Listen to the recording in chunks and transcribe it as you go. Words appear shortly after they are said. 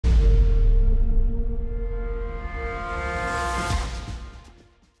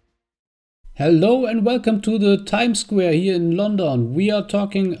Hello and welcome to the Times Square here in London. We are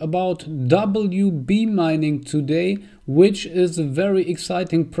talking about WB mining today, which is a very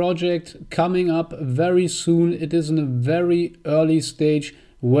exciting project coming up very soon. It is in a very early stage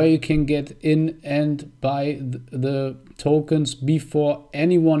where you can get in and buy the tokens before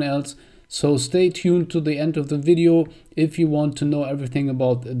anyone else. So stay tuned to the end of the video if you want to know everything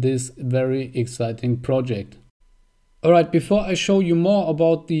about this very exciting project. All right, before I show you more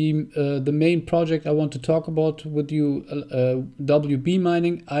about the main project I want to talk about with you, WB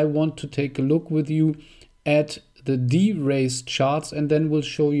mining, I want to take a look with you at the D-Race charts, and then we'll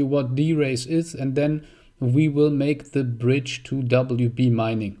show you what D-Race is, and then we will make the bridge to WB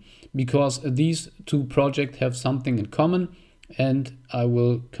mining, because these two projects have something in common, and I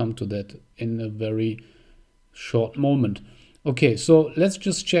will come to that in a very short moment. Okay, so let's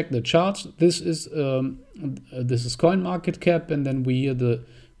just check the charts. This is CoinMarketCap, and then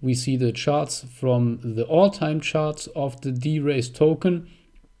we see the charts from the all-time charts of the D-Race token.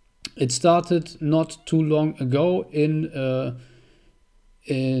 It started not too long ago in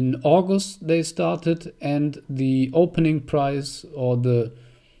August. They started, and the opening price or the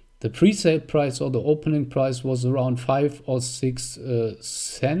pre-sale price or the opening price was around 5 or 6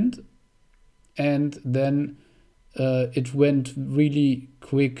 cents, and then it went really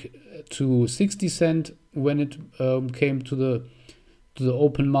quick to 60 cents when it came to the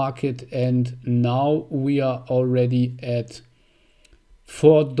open market, and now we are already at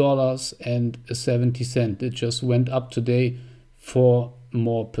 $4.70. It just went up today 4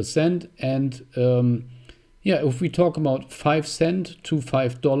 more percent, and yeah, if we talk about 5 cents to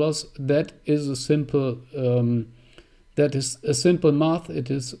 $5, that is a simple math. It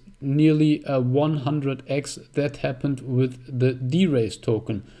is nearly a 100x that happened with the D-Race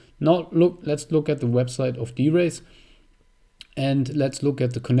token. Now let's look at the website of D-Race, and let's look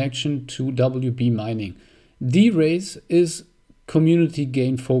at the connection to WB mining. D-Race is community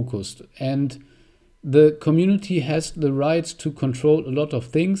gain focused, and the community has the rights to control a lot of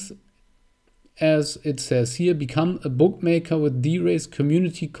things. As it says here, become a bookmaker with D-Race,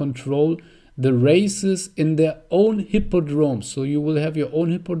 community control the races in their own hippodromes. So you will have your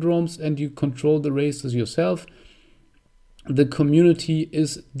own hippodromes and you control the races yourself. The community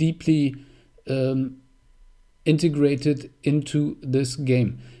is deeply integrated into this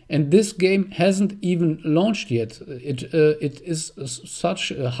game. And this game hasn't even launched yet. It is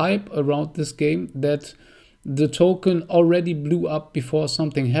such a hype around this game that the token already blew up before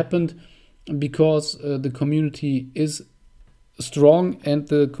something happened, because the community is strong and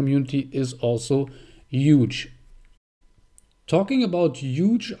the community is also huge. Talking about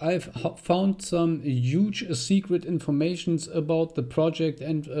huge, I've found some huge secret informations about the project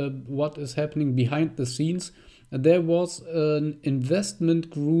and what is happening behind the scenes. There was an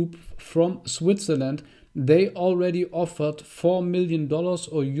investment group from Switzerland. They already offered $4 million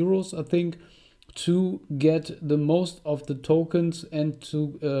or euros, I think, to get the most of the tokens and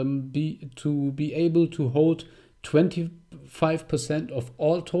to be able to hold 25% of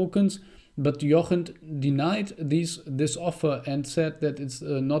all tokens. But Jochen denied this offer and said that it's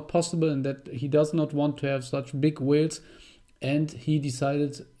not possible and that he does not want to have such big whales, and he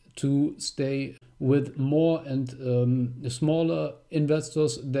decided to stay with more and smaller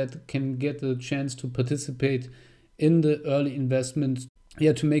investors that can get a chance to participate in the early investment,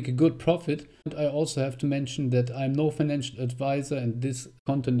 to make a good profit. And I also have to mention that I'm no financial advisor and this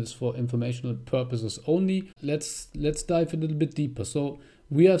content is for informational purposes only. Let's dive a little bit deeper. So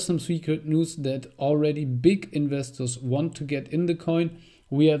we have some secret news that already big investors want to get in the coin.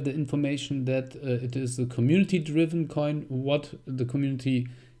 We have the information that it is a community-driven coin. What the community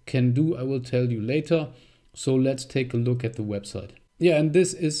can do, I will tell you later. So let's take a look at the website. Yeah, and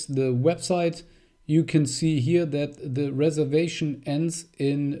this is the website. You can see here that the reservation ends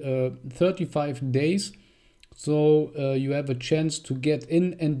in 35 days. So you have a chance to get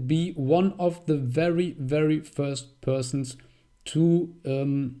in and be one of the very, very first persons to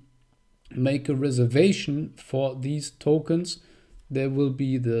make a reservation for these tokens. There will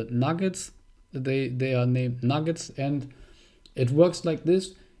be the nuggets. They are named nuggets, and it works like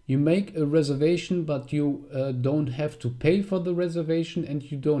this. You make a reservation, but you don't have to pay for the reservation, and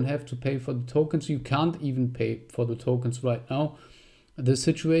you don't have to pay for the tokens. You can't even pay for the tokens right now. The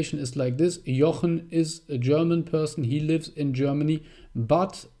situation is like this. Jochen is a German person. He lives in Germany,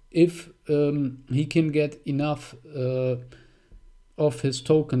 but if he can get enough of his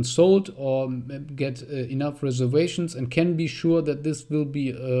tokens sold or get enough reservations and can be sure that this will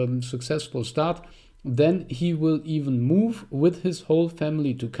be a successful start, then he will even move with his whole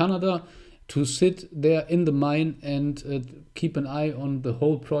family to Canada to sit there in the mine and keep an eye on the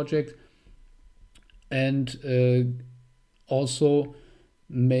whole project and also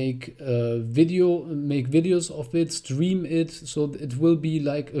make videos of it, stream it, so it will be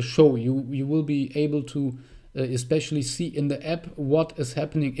like a show. You will be able to especially see in the app what is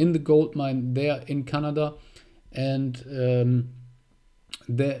happening in the gold mine there in Canada. And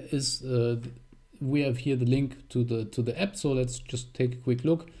there is we have here the link to the app, so let's just take a quick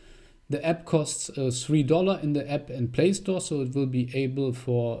look. The app costs $3 in the App and Play Store, so it will be available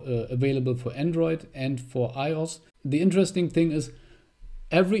for Android and for iOS. The interesting thing is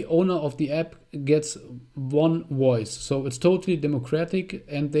every owner of the app gets one voice, so it's totally democratic,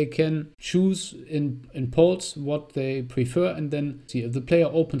 and they can choose in polls what they prefer. And then see, if the player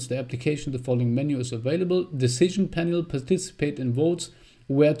opens the application, the following menu is available: decision panel, participate in votes,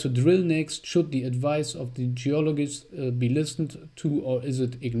 where to drill next, should the advice of the geologist be listened to, or is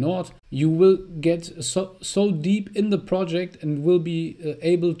it ignored. You will get so deep in the project and will be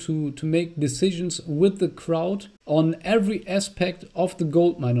able to make decisions with the crowd on every aspect of the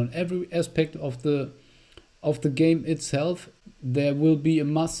gold mine, on every aspect of the game itself. There will be a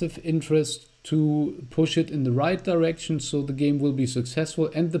massive interest to push it in the right direction, so the game will be successful,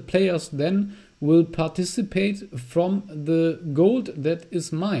 and the players then will participate from the gold that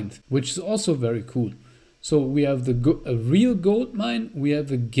is mined, which is also very cool. So we have a real gold mine, we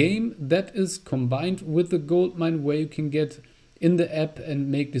have a game that is combined with the gold mine, where you can get in the app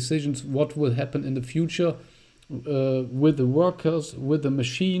and make decisions what will happen in the future with the workers, with the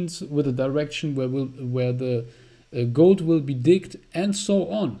machines, with the direction where the gold will be digged, and so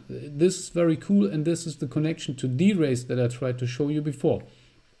on. This is very cool, and this is the connection to D-Race that I tried to show you before.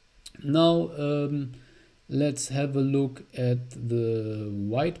 Now let's have a look at the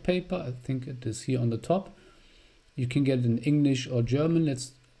white paper. I think it is here on the top. You can get it in English or German.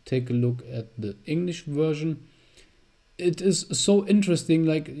 Let's take a look at the English version. It is so interesting.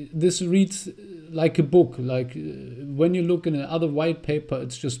 Like, this reads like a book. Like when you look in another white paper,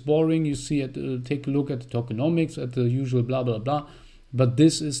 it's just boring. You see it, take a look at the tokenomics, at the usual blah blah blah. But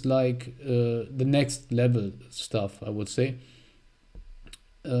this is like the next level stuff, I would say.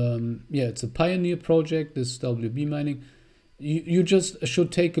 Yeah, it's a pioneer project, this WB mining. You just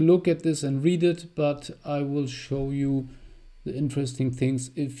should take a look at this and read it, but I will show you the interesting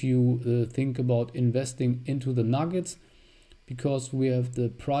things if you think about investing into the nuggets, because we have the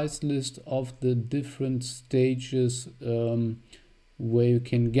price list of the different stages where you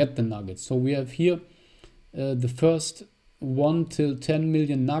can get the nuggets. So we have here the first 1 till 10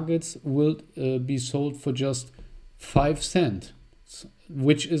 million nuggets will be sold for just 5 cents.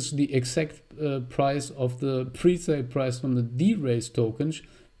 Which is the exact price of the pre-sale price from the D-Race tokens.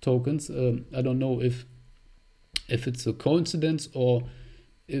 I don't know if it's a coincidence or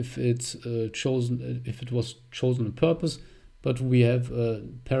if it's chosen, if it was chosen on purpose, but we have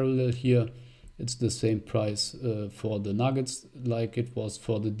parallel here. It's the same price for the nuggets like it was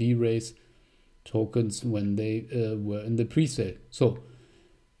for the D-Race tokens when they were in the pre-sale. So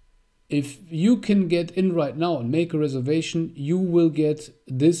if you can get in right now and make a reservation, you will get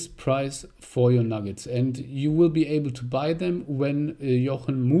this price for your nuggets, and you will be able to buy them when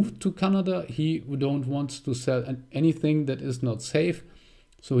Jochen moved to Canada. He don't want to sell anything that is not safe.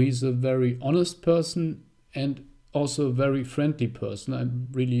 So he's a very honest person and also a very friendly person. I'm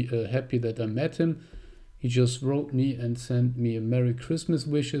really happy that I met him. He just wrote me and sent me a Merry Christmas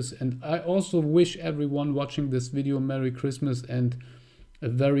wishes. And I also wish everyone watching this video Merry Christmas and a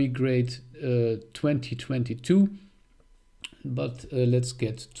very great 2022. But let's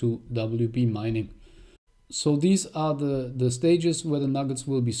get to WB mining. So these are the stages where the nuggets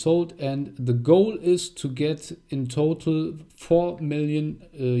will be sold, and the goal is to get in total 4 million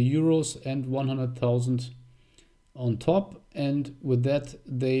euros and 100,000 on top, and with that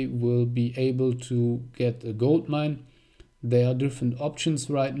they will be able to get a gold mine. There are different options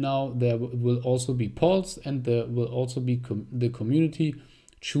right now. There will also be polls, and there will also be the community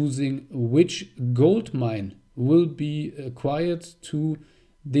choosing which gold mine will be acquired to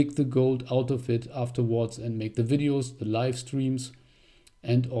dig the gold out of it afterwards and make the videos, the live streams,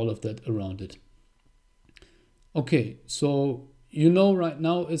 and all of that around it. Okay, so you know right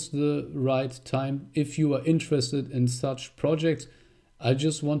now is the right time if you are interested in such projects. I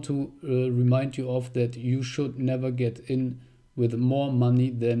just want to remind you of that you should never get in with more money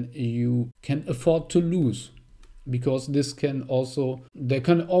than you can afford to lose. Because this can also, there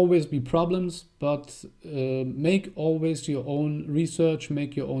can always be problems, but make always your own research,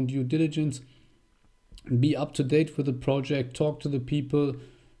 make your own due diligence, be up to date with the project, talk to the people,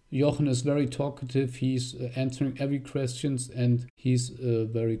 Jochen is very talkative. He's answering every questions, and he's a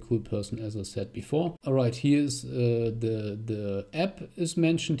very cool person, as I said before. All right, here's the app is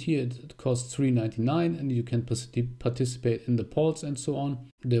mentioned here. It costs $3.99, and you can participate in the polls and so on.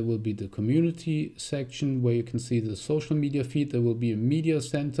 There will be the community section where you can see the social media feed. There will be a media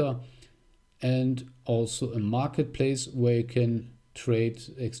center and also a marketplace where you can trade,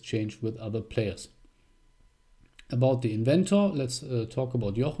 exchange with other players. About the inventor, let's talk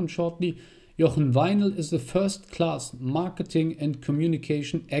about Jochen shortly. Jochen Weinl is a first-class marketing and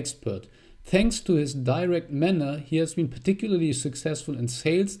communication expert. Thanks to his direct manner, he has been particularly successful in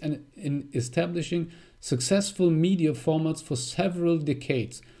sales and in establishing successful media formats for several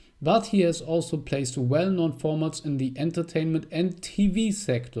decades. But he has also placed well-known formats in the entertainment and TV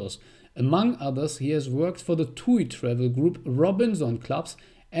sectors. Among others, he has worked for the TUI travel group, Robinson Clubs,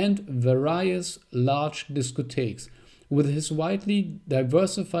 and various large discotheques. With his widely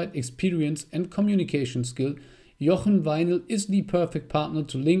diversified experience and communication skill, Jochen Weinl is the perfect partner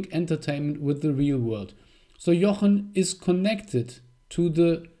to link entertainment with the real world. So Jochen is connected to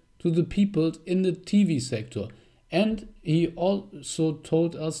the people in the TV sector. And he also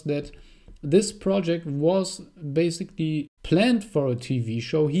told us that this project was basically planned for a TV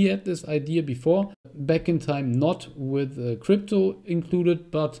show. He had this idea before, back in time, not with crypto included,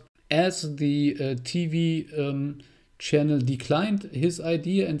 but as the TV channel declined his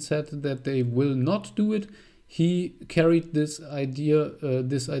idea and said that they will not do it, he carried this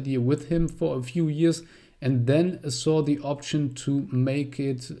idea with him for a few years, and then saw the option to make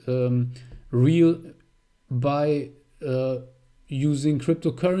it real by using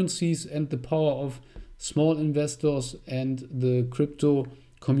cryptocurrencies and the power of small investors and the crypto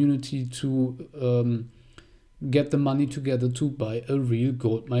community to get the money together to buy a real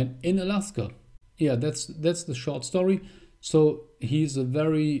gold mine in Alaska. Yeah, that's the short story. So he's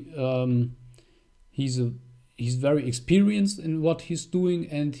very experienced in what he's doing,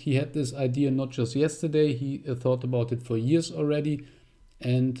 and he had this idea not just yesterday. He thought about it for years already,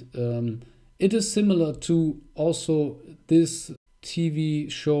 and it is similar to also this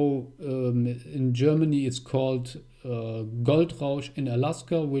TV show in Germany. It's called Goldrausch in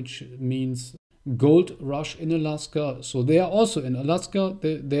Alaska, which means gold rush in Alaska. So they are also in Alaska.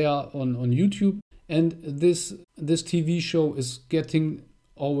 They are on YouTube, and this TV show is getting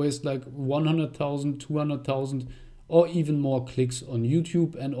always like 100,000, 200,000, or even more clicks on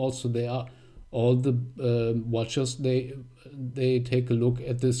YouTube, and also they are all the watchers. They take a look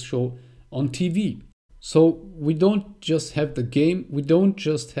at this show on TV. So we don't just have the game, we don't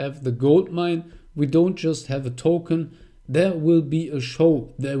just have the gold mine, we don't just have a token. There will be a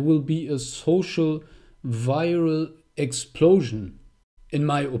show, there will be a social viral explosion, in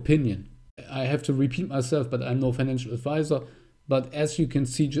my opinion. I have to repeat myself, but I'm no financial advisor. But as you can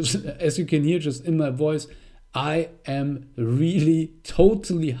see, as you can hear just in my voice, I am really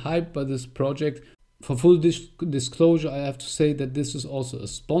totally hyped by this project. For full disclosure, I have to say that this is also a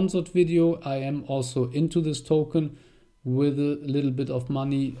sponsored video. I am also into this token with a little bit of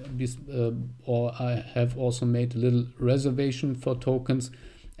money, or I have also made a little reservation for tokens.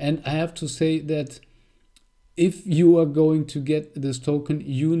 And I have to say that if you are going to get this token,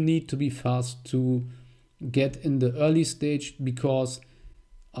 you need to be fast to get in the early stage, because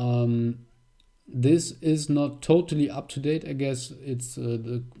this is not totally up to date. I guess it's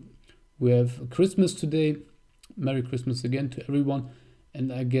we have Christmas today. Merry Christmas again to everyone.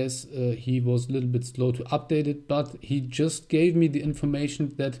 And I guess he was a little bit slow to update it, but he just gave me the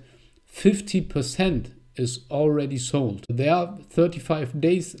information that 50% is already sold. There are 35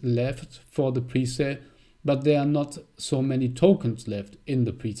 days left for the pre-sale, but there are not so many tokens left in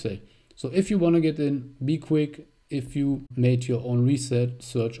the pre-sale. So if you want to get in, be quick. If you made your own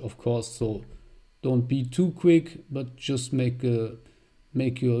research, of course, so don't be too quick, but just make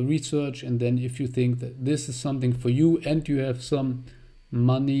your research. And then if you think that this is something for you and you have some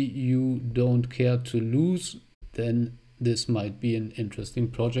money you don't care to lose, then this might be an interesting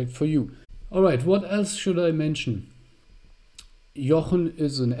project for you. All right, what else should I mention? Jochen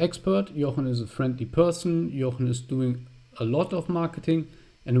is an expert. Jochen is a friendly person. Jochen is doing a lot of marketing.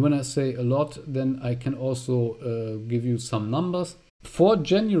 And when I say a lot, then I can also give you some numbers. For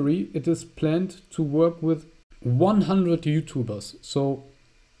January, it is planned to work with 100 YouTubers. So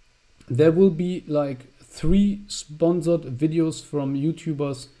there will be like 3 sponsored videos from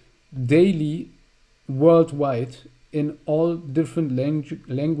YouTubers daily worldwide in all different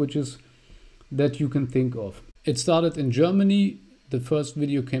languages that you can think of. It started in Germany. The first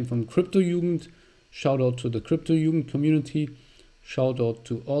video came from Crypto-Jugend. Shout out to the Crypto-Jugend community. Shout out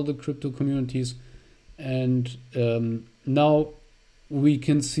to all the crypto communities. And now we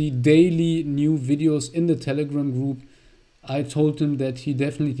can see daily new videos in the Telegram group. I told him that he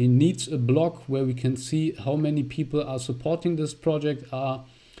definitely needs a blog where we can see how many people are supporting this project, are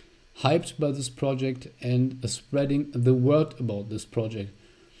hyped by this project, and spreading the word about this project.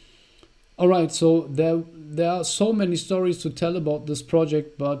 All right, so there are so many stories to tell about this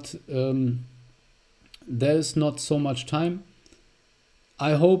project, but there is not so much time.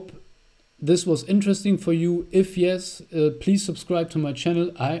 I hope this was interesting for you. If yes, please subscribe to my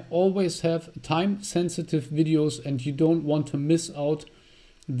channel. I always have time-sensitive videos, and you don't want to miss out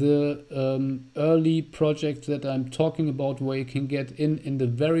the early project that I'm talking about, where you can get in the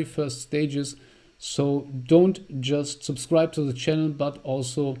very first stages. So don't just subscribe to the channel, but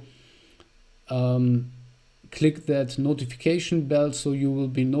also click that notification bell so you will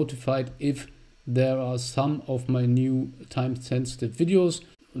be notified if there are some of my new time-sensitive videos.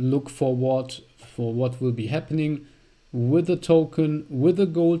 Look forward for what will be happening with the token, with the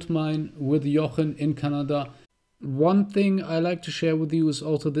gold mine, with Jochen in Canada. One thing I like to share with you is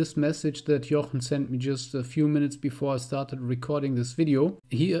also this message that Jochen sent me just a few minutes before I started recording this video.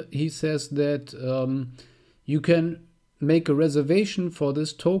 He says that you can make a reservation for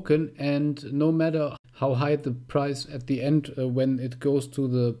this token, and no matter how high the price at the end, when it goes to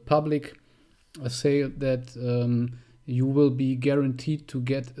the public sale, that you will be guaranteed to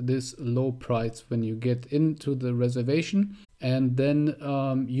get this low price when you get into the reservation. And then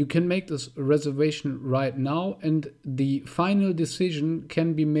you can make this reservation right now, and the final decision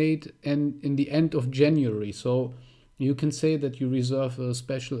can be made in the end of January. So you can say that you reserve a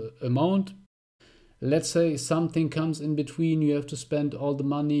special amount. Let's say something comes in between, you have to spend all the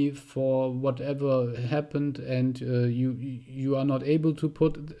money for whatever happened, and you are not able to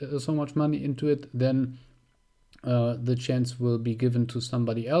put so much money into it, then the chance will be given to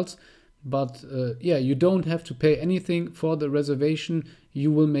somebody else. But yeah, you don't have to pay anything for the reservation.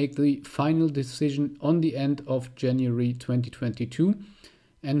 You will make the final decision on the end of January 2022.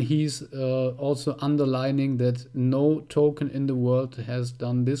 And he's also underlining that no token in the world has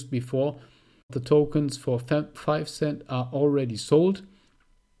done this before. The tokens for 5 cents are already sold,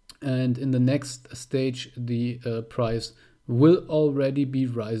 and in the next stage the price will already be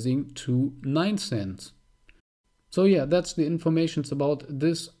rising to 9 cents. So yeah, that's the information about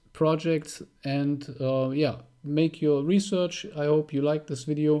this project, and yeah, make your research. I hope you like this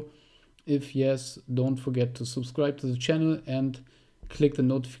video. If yes, don't forget to subscribe to the channel and click the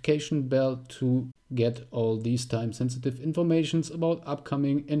notification bell to get all these time-sensitive informations about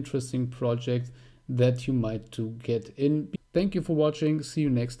upcoming interesting projects that you might to get in. Thank you for watching. See you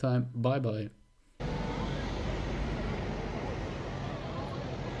next time. Bye bye.